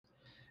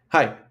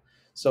Hi,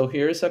 so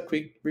here is a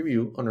quick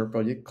review on our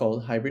project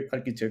called Hybrid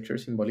Architecture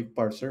Symbolic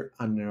Parser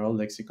and Neural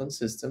Lexicon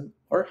System,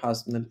 or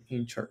HASPNeL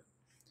in short.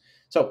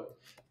 So,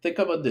 think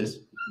about this.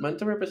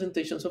 Mental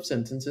representations of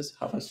sentences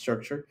have a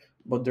structure,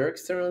 but their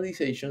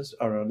externalizations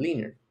are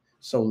linear.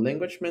 So,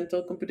 language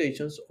mental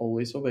computations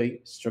always obey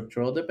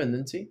structural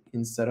dependency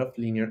instead of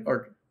linear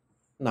order.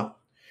 Now,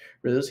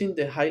 reducing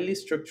the highly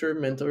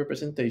structured mental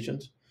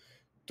representations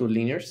to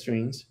linear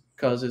strings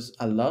causes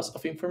a loss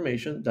of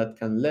information that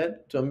can lead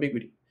to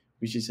ambiguity,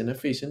 which is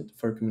inefficient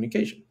for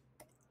communication.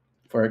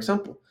 For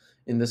example,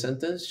 in the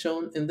sentence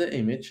shown in the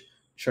image,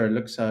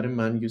 Sherlock saw a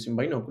man using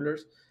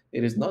binoculars.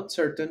 It is not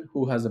certain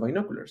who has the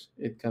binoculars.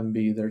 It can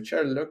be either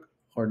Sherlock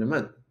or the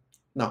man.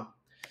 Now,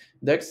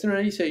 the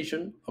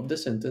externalization of the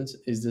sentence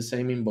is the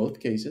same in both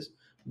cases,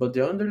 but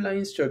the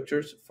underlying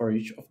structures for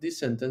each of these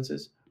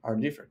sentences are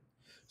different,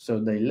 so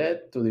they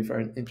led to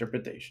different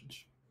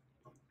interpretations.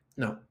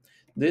 Now,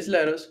 this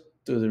led us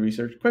to the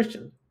research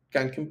question.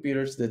 Can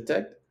computers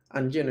detect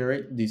and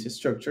generate these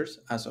structures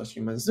as us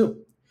humans do?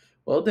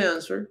 Well, the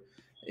answer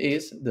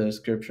is the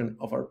description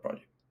of our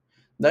project.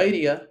 The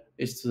idea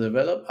is to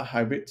develop a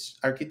hybrid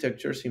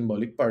architecture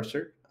symbolic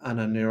parser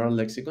and a neural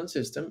lexicon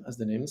system, as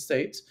the name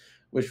states,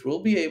 which will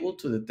be able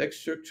to detect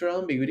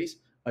structural ambiguities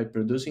by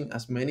producing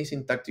as many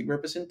syntactic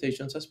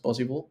representations as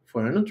possible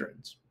for an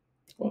utterance.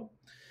 Well,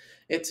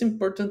 it's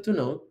important to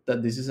note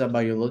that this is a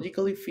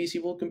biologically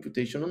feasible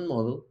computational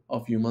model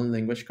of human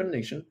language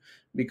cognition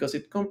because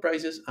it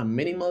comprises a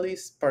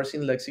minimalist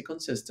parsing lexicon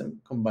system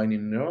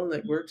combining neural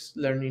networks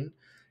learning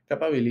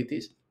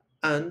capabilities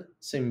and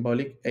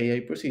symbolic AI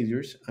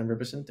procedures and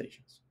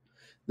representations.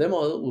 The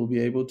model will be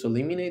able to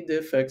eliminate the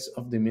effects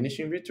of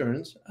diminishing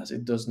returns as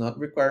it does not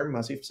require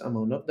massive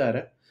amount of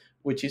data,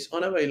 which is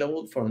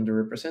unavailable for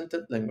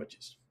underrepresented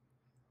languages.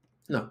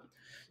 Now,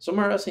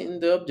 summarizing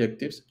the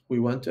objectives, we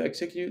want to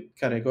execute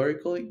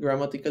categorically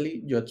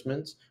grammatically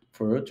judgments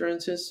for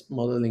utterances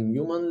modeling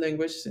human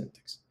language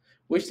syntax,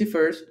 which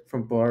differs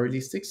from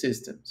probabilistic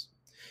systems.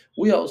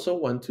 We also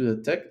want to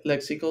detect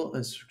lexical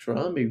and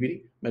structural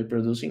ambiguity by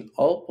producing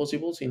all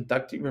possible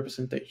syntactic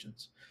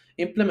representations,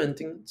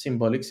 implementing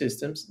symbolic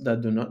systems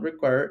that do not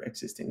require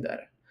existing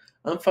data.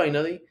 And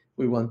finally,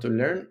 we want to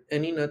learn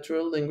any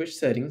natural language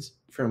settings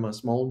from a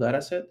small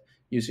dataset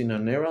using a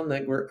neural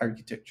network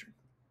architecture.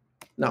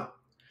 Now,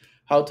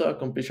 how to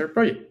accomplish our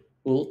project?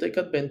 We will take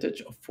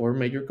advantage of four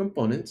major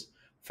components.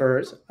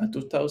 First, a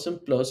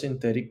 2000 plus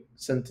synthetic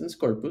sentence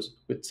corpus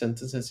with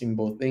sentences in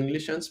both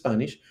English and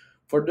Spanish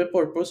for the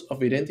purpose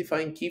of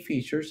identifying key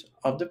features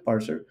of the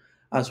parser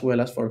as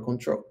well as for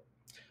control.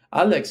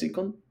 A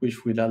lexicon,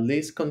 which will at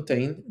least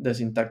contain the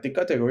syntactic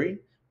category,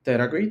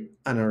 tetragrid,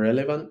 and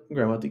relevant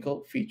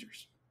grammatical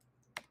features.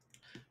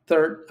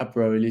 Third, a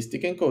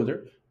probabilistic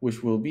encoder,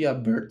 which will be a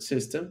BERT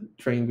system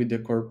trained with the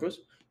corpus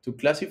to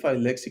classify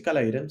lexical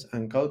items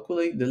and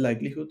calculate the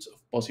likelihoods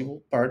of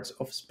possible parts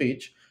of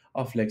speech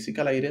of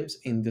lexical items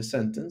in the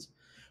sentence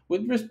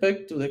with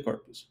respect to the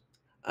corpus.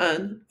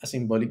 And a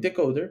symbolic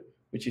decoder,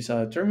 which is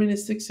a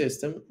deterministic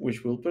system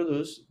which will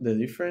produce the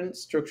different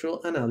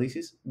structural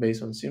analysis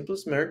based on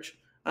simplest merge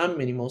and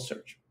minimal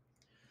search.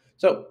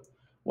 So,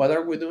 what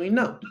are we doing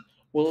now?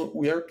 Well,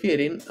 we are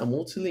creating a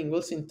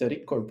multilingual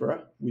synthetic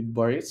corpora with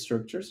varied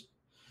structures.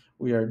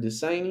 We are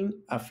designing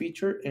a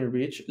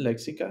feature-enriched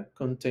lexica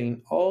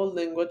contain all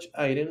language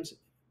items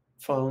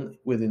found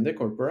within the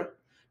corpora.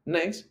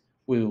 Next,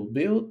 we will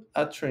build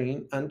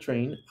train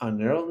a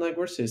neural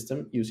network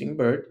system using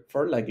BERT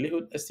for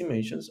likelihood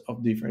estimations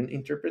of different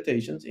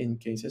interpretations in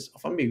cases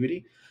of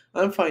ambiguity.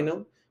 And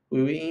finally,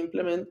 we will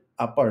implement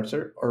a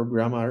parser or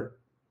grammar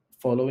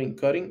following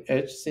cutting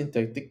edge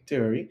syntactic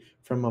theory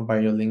from a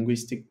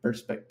biolinguistic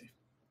perspective.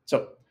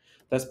 So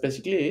that's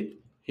basically it.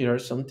 Here are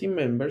some team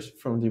members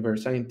from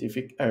diverse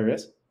scientific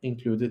areas,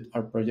 included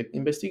are project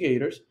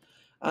investigators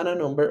and a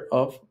number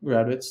of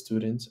graduate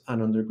students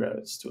and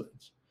undergraduate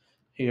students.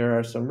 Here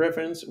are some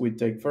references we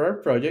take for our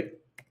project,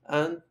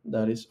 and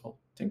that is all.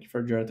 Thank you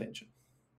for your attention.